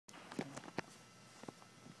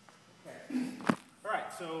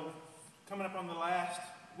so coming up on the last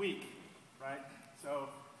week, right? So,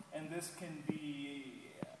 and this can be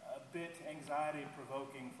a bit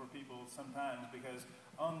anxiety-provoking for people sometimes because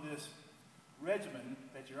on this regimen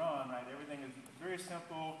that you're on, right, everything is very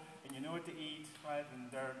simple and you know what to eat, right,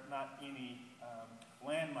 and there are not any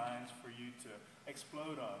landmines for you to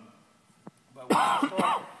explode on. But when you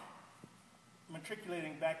start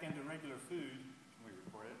matriculating back into regular food, can we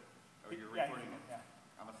record it? Oh, you're yeah, recording it? Yeah.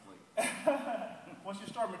 I'm asleep. Once you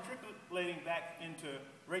start matriculating back into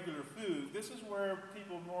regular food, this is where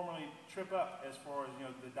people normally trip up as far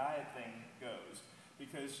as the diet thing goes,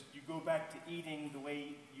 because you go back to eating the way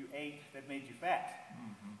you ate that made you fat.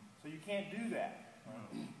 Mm-hmm. So you can't do that.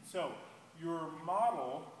 Mm-hmm. So your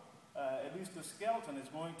model, at least the skeleton, is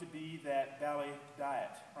going to be that BALI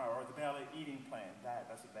diet, or the BALI eating plan. Diet,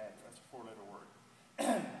 that's a four-letter word.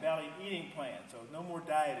 BALI eating plan. So no more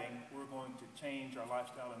dieting. We're going to change our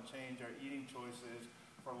lifestyle and change our eating choices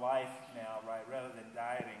for life now, right, rather than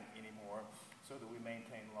dieting anymore, so that we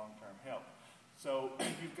maintain long-term health. So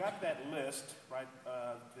you've got that list, right,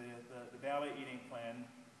 the BALI eating plan,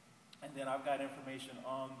 and then I've got information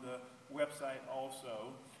on the website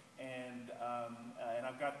also, and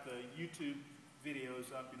I've got the YouTube videos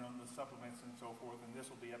up, on the supplements and so forth, and this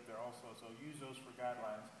will be up there also. So use those for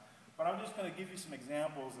guidelines. But I'm just going to give you some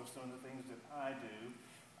examples of some of the things that I do,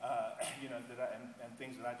 and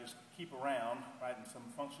things that I just keep around, right, and some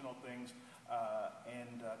functional things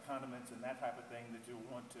and condiments and that type of thing that you'll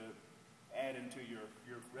want to add into your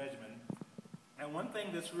regimen. And one thing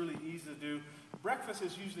that's really easy to do, breakfast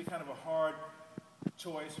is usually kind of a hard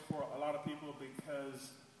choice for a lot of people because,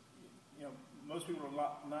 most people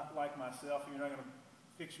are not like myself. You're not going to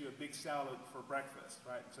fix you a big salad for breakfast,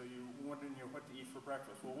 right? So you're wondering what to eat for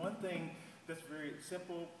breakfast. Well, one thing that's very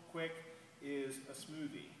simple, quick, is a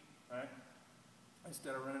smoothie, right?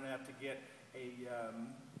 Instead of running out to get a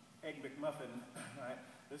Egg McMuffin, right?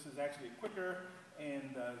 This is actually quicker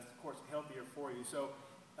and, of course, healthier for you. So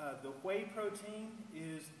the whey protein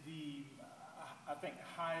is the, I think,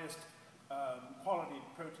 highest quality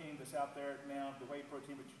protein that's out there now, the whey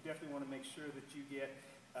protein, but you definitely want to make sure that you get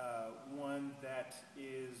one that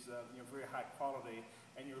is very high quality,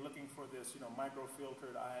 and you're looking for this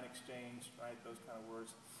microfiltered ion exchange, right? Those kind of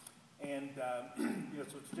words. And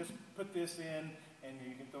so just put this in, and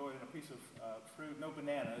you can throw it in a piece of fruit, no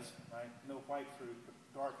bananas, right? No white fruit, but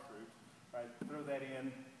dark fruit, right? Throw that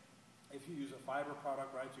in. If you use a fiber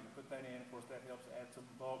product, right, you can put that in. Of course, that helps add some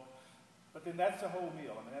bulk. But then that's the whole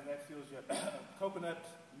meal. I mean, that fills you up. Coconut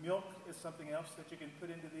milk is something else that you can put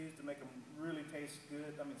into these to make them really taste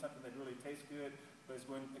good. I mean, something that really tastes good, but it's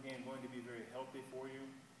going to be very healthy for you.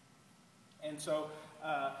 And so,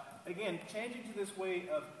 again, changing to this way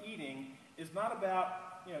of eating is not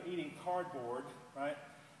about, eating cardboard, right?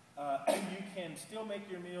 You can still make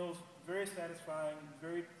your meals very satisfying,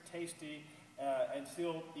 very tasty, and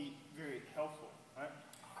still eat very healthful, right?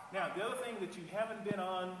 Now, the other thing that you haven't been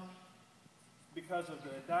on because of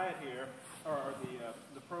the diet here, or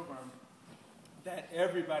the program, that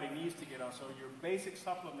everybody needs to get on. So your basic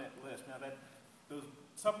supplement list. Now those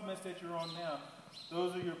supplements that you're on now,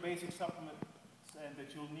 those are your basic supplements and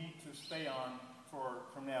that you'll need to stay on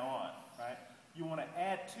from now on, right? You want to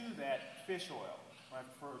add to that fish oil, right,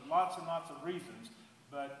 for lots and lots of reasons.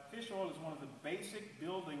 But fish oil is one of the basic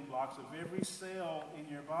building blocks of every cell in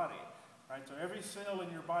your body, right? So every cell in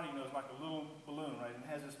your body is like a little balloon, right, and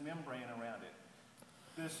has this membrane around it.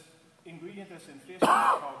 This ingredient that's in fish oil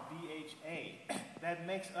called DHA, that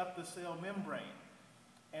makes up the cell membrane.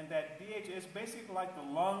 And that DHA is basically like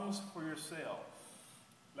the lungs for your cell.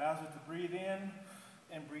 Allows it to breathe in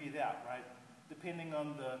and breathe out, right? Depending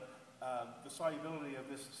on the solubility of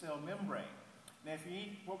this cell membrane. Now, if you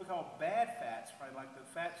eat what we call bad fats, right, like the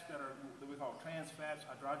fats that we call trans fats,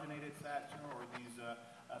 hydrogenated fats, or these,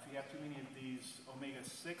 if you have too many of these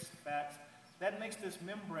omega-6 fats, that makes this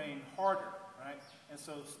membrane harder, right? And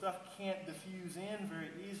so stuff can't diffuse in very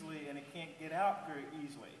easily, and it can't get out very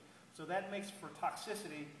easily. So that makes for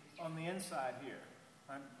toxicity on the inside here,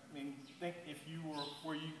 right? I mean, think if you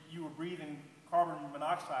were breathing carbon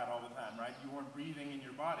monoxide all the time, right? You weren't breathing in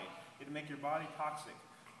your body. It'd make your body toxic.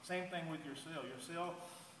 Same thing with your cell. Your cell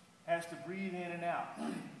has to breathe in and out.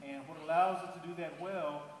 And what allows it to do that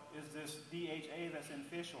well is this DHA that's in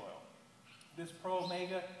fish oil. This Pro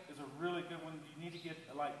Omega is a really good one. You need to get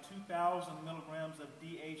like 2,000 milligrams of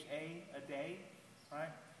DHA a day,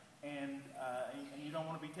 right? And you don't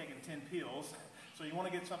want to be taking 10 pills. So you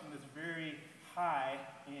want to get something that's very high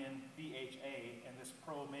in DHA, and this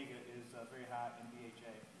Pro Omega is very high in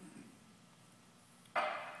DHA.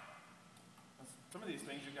 some of these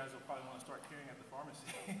things you guys will probably want to start carrying at the pharmacy,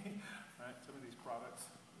 right? Some of these products,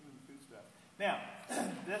 even food stuff. Now,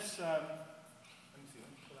 this, let me see,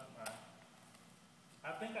 let me pull out my,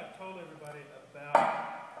 I think I've told everybody about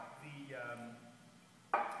the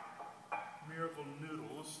miracle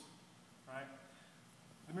noodles, right?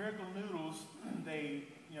 The miracle noodles, they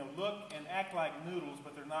look and act like noodles,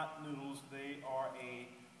 but they're not noodles. They are a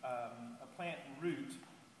plant root,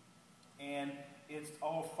 and it's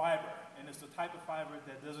all fiber, and it's the type of fiber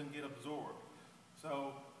that doesn't get absorbed.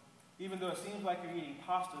 So even though it seems like you're eating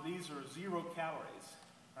pasta, these are 0 calories,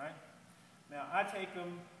 right? Now I take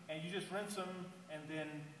them, and you just rinse them, and then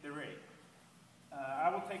they're ready. I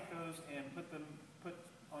will take those and put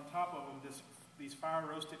on top of them these fire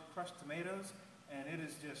roasted crushed tomatoes, and it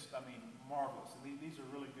is just, I mean, marvelous. And these are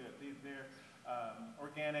really good. They're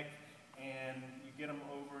organic, and you get them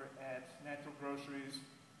over at Natural Groceries.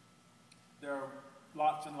 There are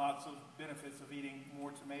lots and lots of benefits of eating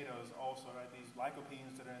more tomatoes also, right? These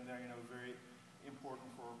lycopenes that are in there, very important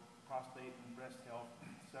for prostate and breast health.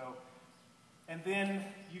 So, and then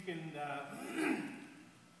you can,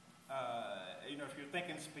 if you're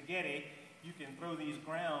thinking spaghetti, you can throw these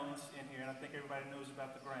grounds in here, and I think everybody knows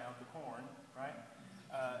about the ground, the corn, right?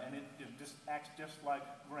 And it just acts just like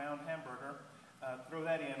ground hamburger. Throw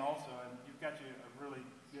that in also, and you've got you a really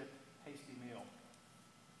good, tasty meal.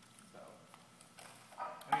 So,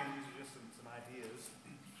 again, these are just some ideas.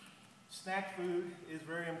 Snack food is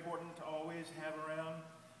very important to always have around.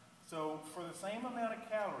 So, for the same amount of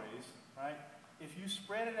calories, right, if you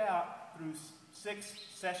spread it out through 6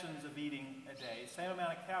 sessions of eating a day, same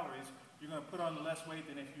amount of calories, you're going to put on less weight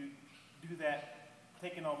than if you do that,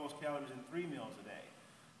 taking all those calories in 3 meals a day.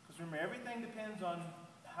 Because remember, everything depends on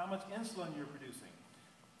how much insulin you're producing.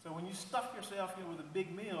 So when you stuff yourself with a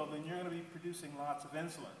big meal, then you're going to be producing lots of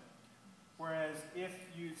insulin. Whereas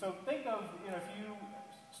so think of, if you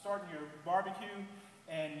start your barbecue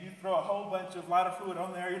and you throw a whole bunch of lighter fluid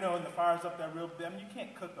on there, and the fire's up there real dim, you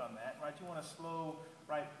can't cook on that, right? You want a slow,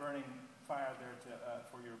 right, burning fire there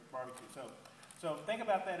for your barbecue. So think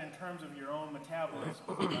about that in terms of your own metabolism.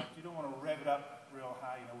 Right? You don't want to rev it up real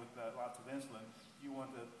high, with lots of insulin. You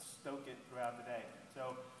want to stoke it throughout the day.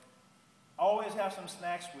 So always have some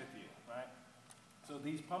snacks with you, right? So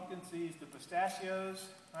these pumpkin seeds, the pistachios,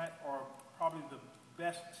 right, are probably the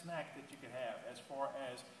best snack that you could have as far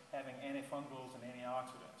as having antifungals and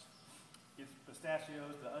antioxidants. It's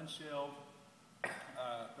pistachios, the unshelled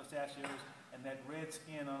pistachios, and that red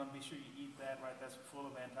skin on them, be sure you eat that, right? That's full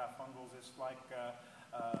of antifungals. It's like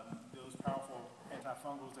those powerful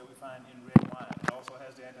antifungals that we find in red wine. It also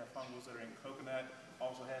has the antifungals that are in coconut,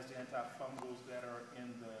 also has the antifungals that are in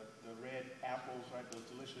the red apples, right? Those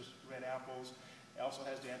delicious red apples. It also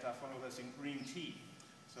has the antifungal that's in green tea.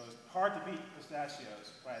 So it's hard to beat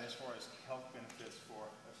pistachios, right, as far as health benefits for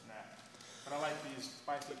a snack. But I like these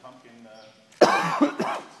spicy pumpkin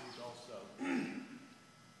seeds also.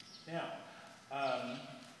 Now,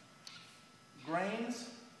 grains,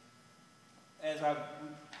 as I've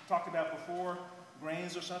talked about before,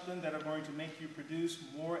 grains are something that are going to make you produce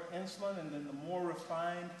more insulin, and then the more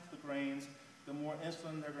refined the grains, the more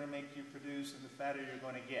insulin they're going to make you produce and the fatter you're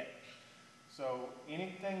going to get. So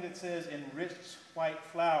anything that says enriched white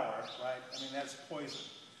flour, right, that's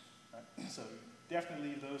poison. Right? So definitely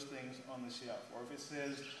leave those things on the shelf. Or if it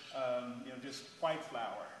says, just white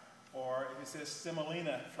flour, or if it says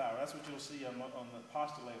semolina flour, that's what you'll see on the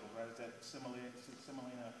pasta label, right? It's that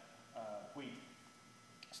semolina wheat.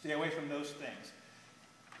 Stay away from those things.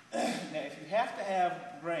 Now, if you have to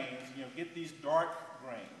have grains, get these dark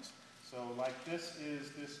grains. So, like this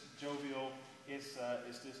is this jovial. It's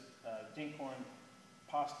this dinkorn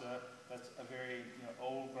pasta. That's a very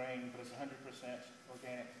old grain, but it's 100%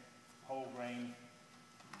 organic whole grain.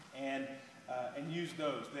 And use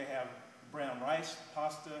those. They have brown rice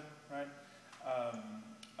pasta, right?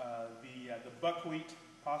 The buckwheat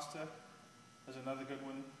pasta is another good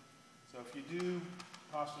one. So if you do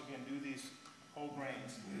pasta, again, do these whole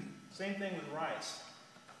grains. Same thing with rice.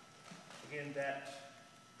 Again, that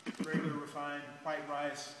regular refined white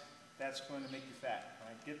rice, that's going to make you fat,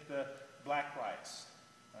 right? Get the black rice,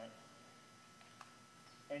 right?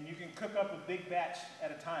 And you can cook up a big batch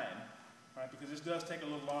at a time, right? Because this does take a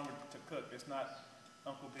little longer to cook. It's not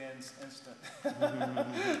Uncle Ben's instant,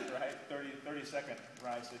 right? 30-second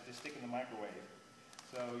rice that just stick in the microwave.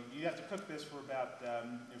 So you have to cook this for about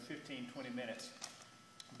 15-20 minutes.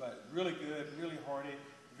 But really good, really hearty,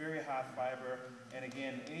 very high fiber. And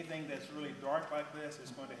again, anything that's really dark like this is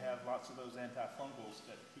going to have lots of those antifungals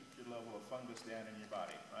that keep your level of fungus down in your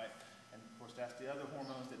body, right? And of course, that's the other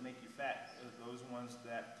hormones that make you fat, those ones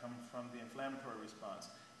that come from the inflammatory response.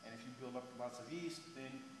 And if you build up lots of yeast,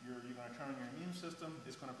 then you're going to turn on your immune system.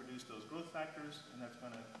 It's going to produce those growth factors, and that's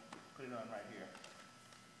going to put it on right here.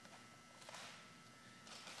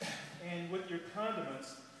 And with your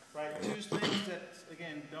condiments, right, choose things that,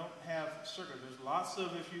 again, don't have sugar. There's lots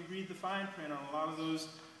of, if you read the fine print on a lot of those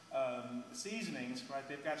seasonings, right,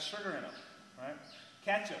 they've got sugar in them, right?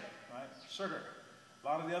 Ketchup, right, sugar. A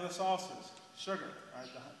lot of the other sauces, sugar, right?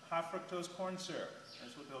 The high fructose corn syrup,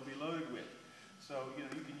 that's what they'll be loaded with. So, you know,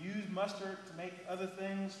 you can use mustard to make other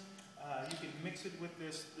things. You can mix it with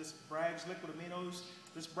this Bragg's liquid aminos.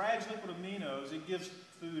 This Bragg's liquid aminos, it gives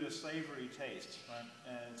food a savory taste, right?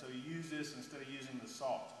 And so you use this instead of using the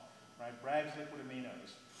salt, right? Bragg's liquid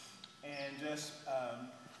aminos. And just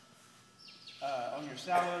on your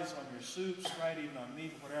salads, on your soups, right? Even on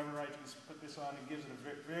meat, whatever, right? You just put this on. It gives it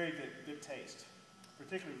a very good taste.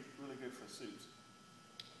 Particularly really good for soups.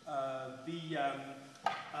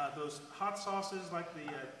 Those hot sauces like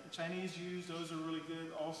the Chinese use, those are really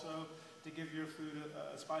good also to give your food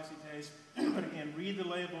a spicy taste. But again, read the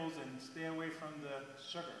labels and stay away from the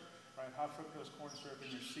sugar, right? High fructose corn syrup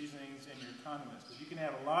in your seasonings and your condiments. Because you can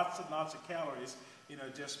have lots and lots of calories, you know,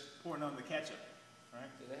 just pouring on the ketchup, right?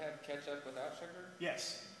 Do they have ketchup without sugar?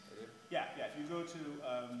 Yes. They do? Yeah. If you go to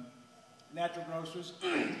natural grocers,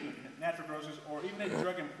 or even at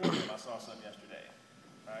Drug Emporium, I saw some yesterday,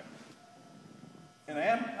 right? And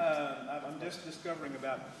I'm just discovering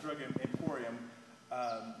about Drug Emporium.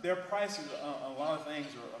 Their prices on a lot of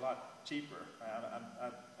things are a lot cheaper.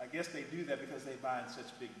 I guess they do that because they buy in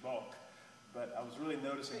such big bulk. But I was really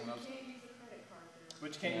noticing when I was. You can't use a credit card there.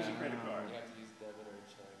 But you can't use a credit card. You have to use debit or a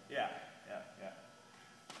check. Yeah.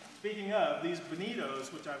 Speaking of, these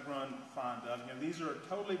bonitos, which I've grown fond of, you know, these are a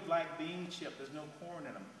totally black bean chip. There's no corn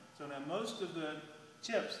in them. So now most of the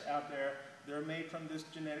chips out there, they're made from this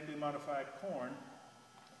genetically modified corn.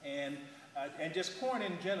 And just corn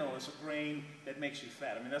in general is a grain that makes you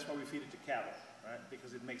fat. I mean, that's why we feed it to cattle, right?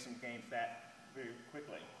 Because it makes them gain fat very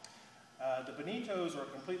quickly. The bonitos are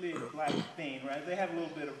completely black bean, right? They have a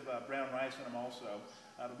little bit of brown rice in them also,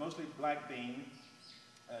 but mostly black bean,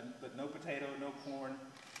 but no potato, no corn.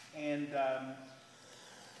 And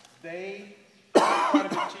they are quite a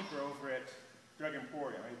bit cheaper over at Drug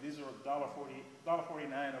Emporium. Right? These are $1.49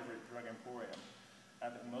 over at Drug Emporium. I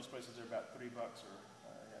think most places are about $3 or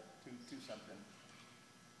two something.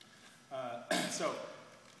 So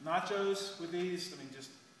nachos with these, I mean,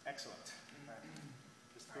 just excellent. Right?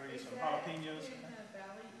 Just throw you some jalapenos. In the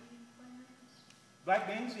BALI Eating plan? Black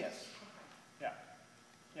beans, yes.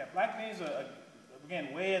 Yeah, black beans are,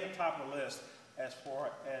 again, way at the top of the list as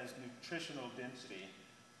far as nutritional density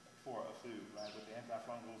for a food, right? With the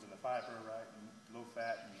antifungals and the fiber, right? And low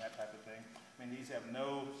fat and that type of thing. I mean, these have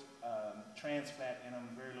no trans fat in them,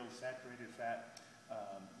 very little saturated fat.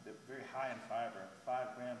 They're very high in fiber,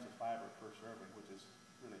 5 grams of fiber per serving, which is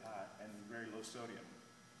really high, and very low sodium.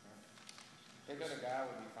 Pico de gallo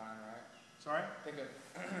would be fine, right? Sorry? Pico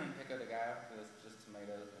de gallo, because it's just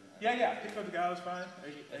tomatoes and. Yeah. Pico de gallo is fine.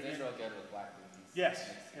 It is real good with black beans. Yes.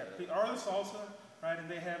 Or the salsa, right? And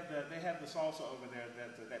they have the salsa over there,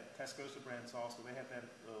 that Tascosa brand salsa. They have that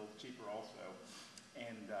a little cheaper also,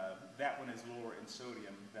 and that one is lower in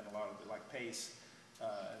sodium than a lot of like Pace.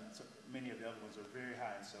 And so many of the other ones are very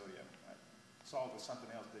high in sodium. Right? Salt is something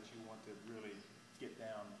else that you want to really get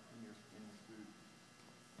down in your food.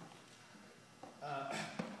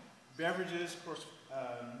 Beverages, of course,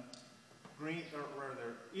 green or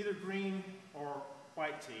rather either green or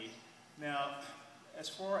white tea. Now, as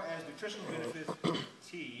far as nutritional benefits of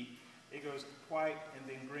tea, it goes white and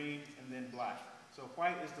then green and then black. So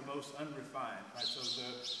white is the most unrefined, right? So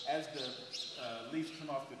as the leaves come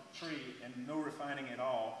off the tree and no refining at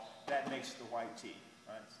all, that makes the white tea,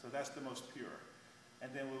 right? So that's the most pure.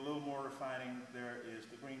 And then with a little more refining, there is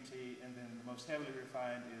the green tea, and then the most heavily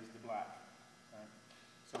refined is the black. Right?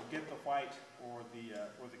 So get the white or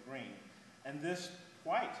the green. And this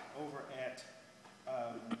white over at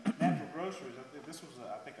natural groceries, this was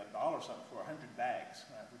I think $1 something for 100 bags,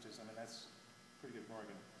 right? Which is, I mean, that's a pretty good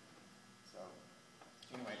bargain. So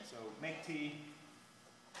anyway, so make tea.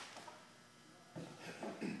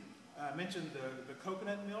 I mentioned the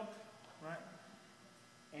coconut milk, right?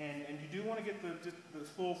 And you do want to get the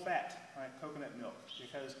full fat, right, coconut milk,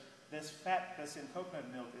 because this fat that's in coconut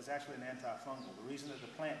milk is actually an antifungal. The reason that the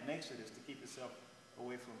plant makes it is to keep itself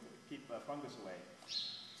away from, keep fungus away.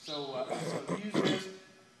 So use this,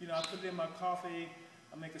 you know, I put it in my coffee,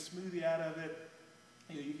 I make a smoothie out of it.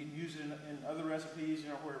 You know, you can use it in other recipes, you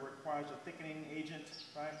know, where it requires a thickening agent,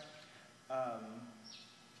 right?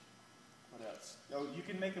 What else? Oh, you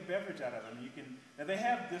can make a beverage out of them. You can, now they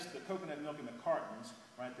have the coconut milk in the cartons,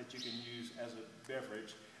 right, that you can use as a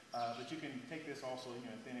beverage. But you can take this also,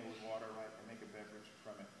 thin it with water, right, and make a beverage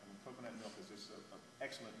from it. I mean, coconut milk is just an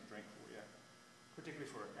excellent drink for you,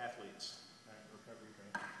 particularly for athletes, right, recovery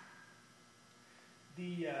drink.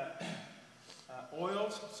 The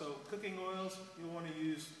oils, so cooking oils, you want to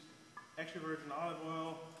use extra virgin olive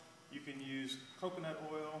oil. You can use coconut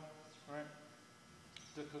oil, right,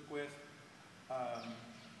 to cook with. But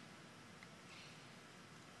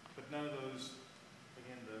none of those,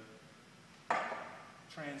 again, the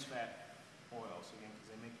trans fat oils, again, because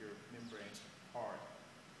they make your membranes hard.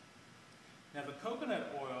 Now, the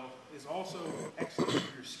coconut oil is also excellent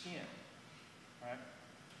for your skin, right?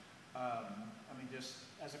 I mean, just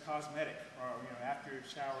as a cosmetic, or after your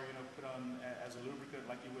shower, put on as a lubricant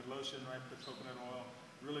like you would lotion, right? Put coconut oil,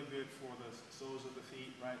 really good for the soles of the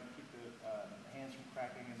feet, right? And keep the hands from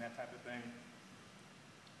cracking and that type of thing.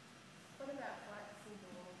 What about flaxseed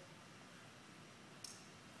oil?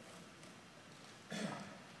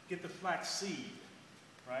 Get the flax seed,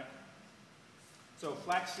 right? So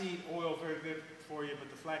flaxseed oil, very good for you, but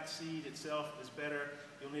the flax seed itself is better.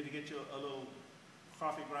 You'll need to get you a little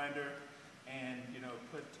coffee grinder and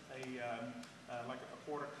put like a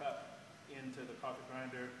quarter cup into the coffee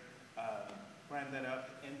grinder, grind that up,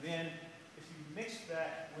 and then if you mix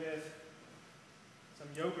that with some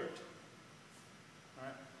yogurt, all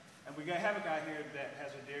right? And we have a guy here that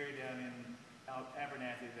has a dairy down in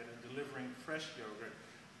Abernathy that is delivering fresh yogurt,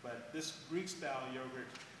 but this Greek-style yogurt,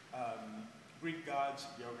 Greek Gods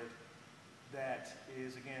yogurt, that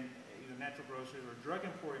is again either natural grocery or Drug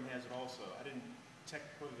Emporium has it also. I didn't check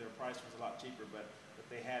whether their price was a lot cheaper, but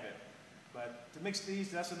they have it. But to mix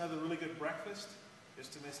these, that's another really good breakfast, is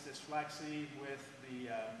to mix this flaxseed with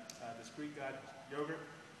this Greek God yogurt.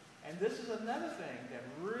 And this is another thing that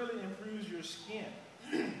really improves your skin,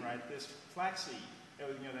 right? This flaxseed,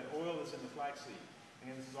 that oil is in the flaxseed.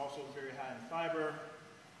 And this is also very high in fiber.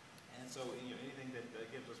 And so anything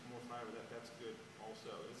that gives us more fiber, that's good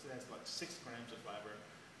also. This has like 6 grams of fiber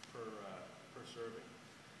per serving.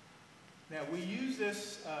 Now we use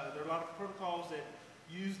this, there are a lot of protocols that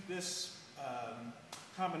use this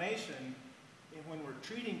combination when we're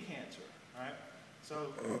treating cancer, right?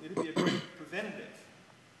 So it'd be a great preventative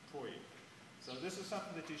for you. So this is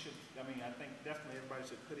something that you should, I think definitely everybody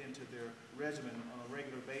should put into their regimen on a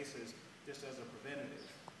regular basis just as a preventative,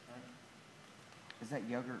 right? Is that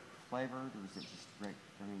yogurt flavored, or is it just great?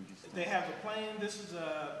 They have a plain, this is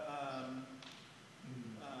a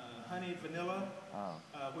honey vanilla,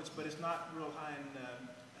 but it's not real high in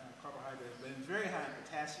carbohydrates, but it's very high in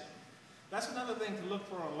potassium. That's another thing to look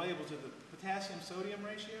for on labels, is the potassium-sodium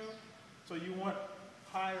ratio. So you want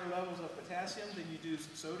higher levels of potassium than you do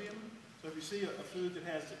sodium. So if you see a food that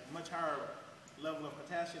has a much higher level of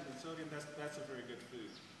potassium than sodium, that's a very good food.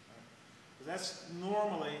 Right? Because that's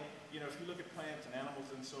normally, if you look at plants and animals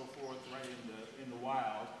and so forth, right, in the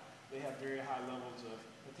wild, they have very high levels of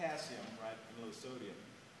potassium, right, and low sodium.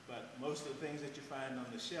 But most of the things that you find on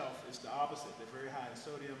the shelf is the opposite. They're very high in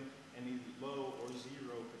sodium and either low or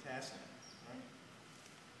zero potassium. Right?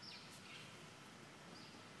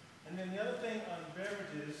 And then the other thing on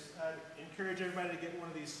beverages, I encourage everybody to get one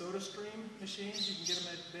of these SodaStream machines. You can get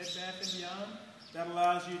them at Bed Bath & Beyond. That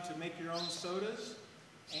allows you to make your own sodas.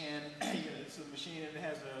 And it's a machine and it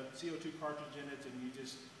has a CO2 cartridge in it, and you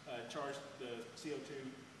just charge the CO2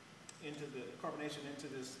 into the carbonation into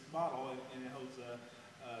this bottle, and it holds the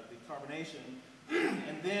carbonation.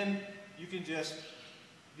 And then you can just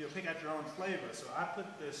pick out your own flavor. So I put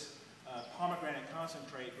this pomegranate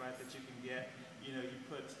concentrate, right, that you can get. You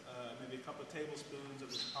put maybe a couple of tablespoons of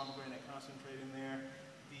this pomegranate concentrate in there.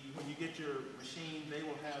 When you get your machine, they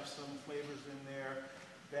will have some flavors in there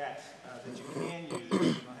that you can use.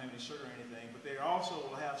 They don't have any sugar or anything, but they also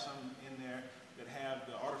will have some in there that have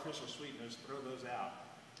the artificial sweeteners. Throw those out,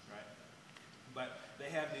 right? But they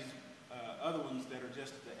have these other ones that are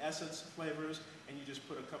just the essence flavors, and you just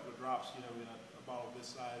put a couple of drops, in a bottle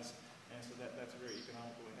this size, and so that's very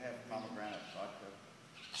economical. They have pomegranate vodka.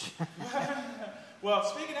 Well,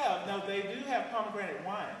 speaking of, no, they do have pomegranate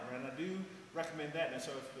wine, and I do recommend that. And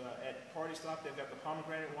so if, at Party Stop, they've got the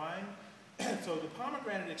pomegranate wine. So the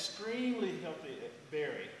pomegranate, extremely healthy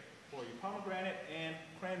berry for you, pomegranate and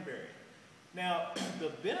cranberry. Now, the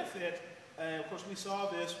benefit, of course, we saw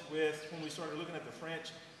this when we started looking at the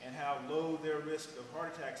French and how low their risk of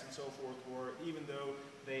heart attacks and so forth were, even though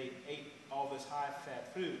they ate all this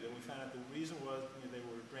high-fat food. And we found out the reason was they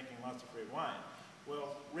were drinking lots of red wine.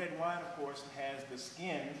 Well, red wine, of course, has the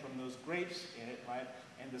skin from those grapes in it, right?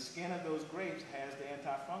 And the skin of those grapes has the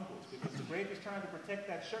antifungals, because the grape is trying to protect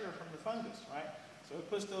that sugar from the fungus, right? So it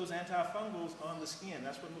puts those antifungals on the skin.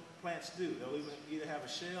 That's what plants do. They'll either have a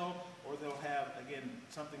shell or they'll have, again,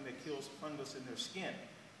 something that kills fungus in their skin,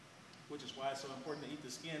 which is why it's so important to eat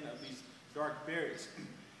the skin of these dark berries.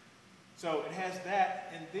 So it has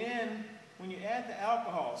that, and then when you add the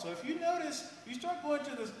alcohol, so if you notice, you start going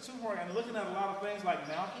to the supermarket and looking at a lot of things like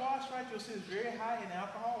mouthwash, right? You'll see it's very high in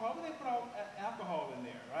alcohol. Why would they put all alcohol in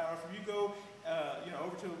there, right? Or if you go,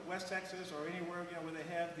 over to West Texas or anywhere, where they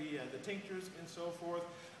have the tinctures and so forth,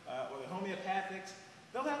 or the homeopathics,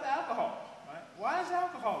 they'll have alcohol, right? Why is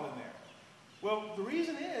alcohol in there? Well, the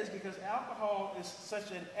reason is because alcohol is such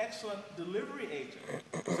an excellent delivery agent.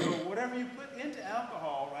 So whatever you put into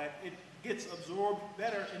alcohol, right, it gets absorbed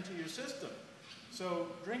better into your system. So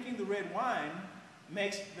drinking the red wine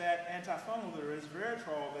makes that antifungal, the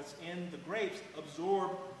resveratrol that's in the grapes,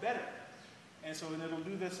 absorb better. And so then it'll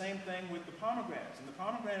do the same thing with the pomegranates. And the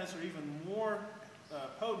pomegranates are even more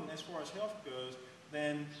potent as far as health goes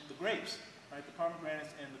than the grapes, right? The pomegranates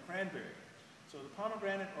and the cranberry. So the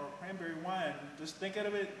pomegranate or cranberry wine, just think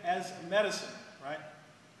of it as medicine, right?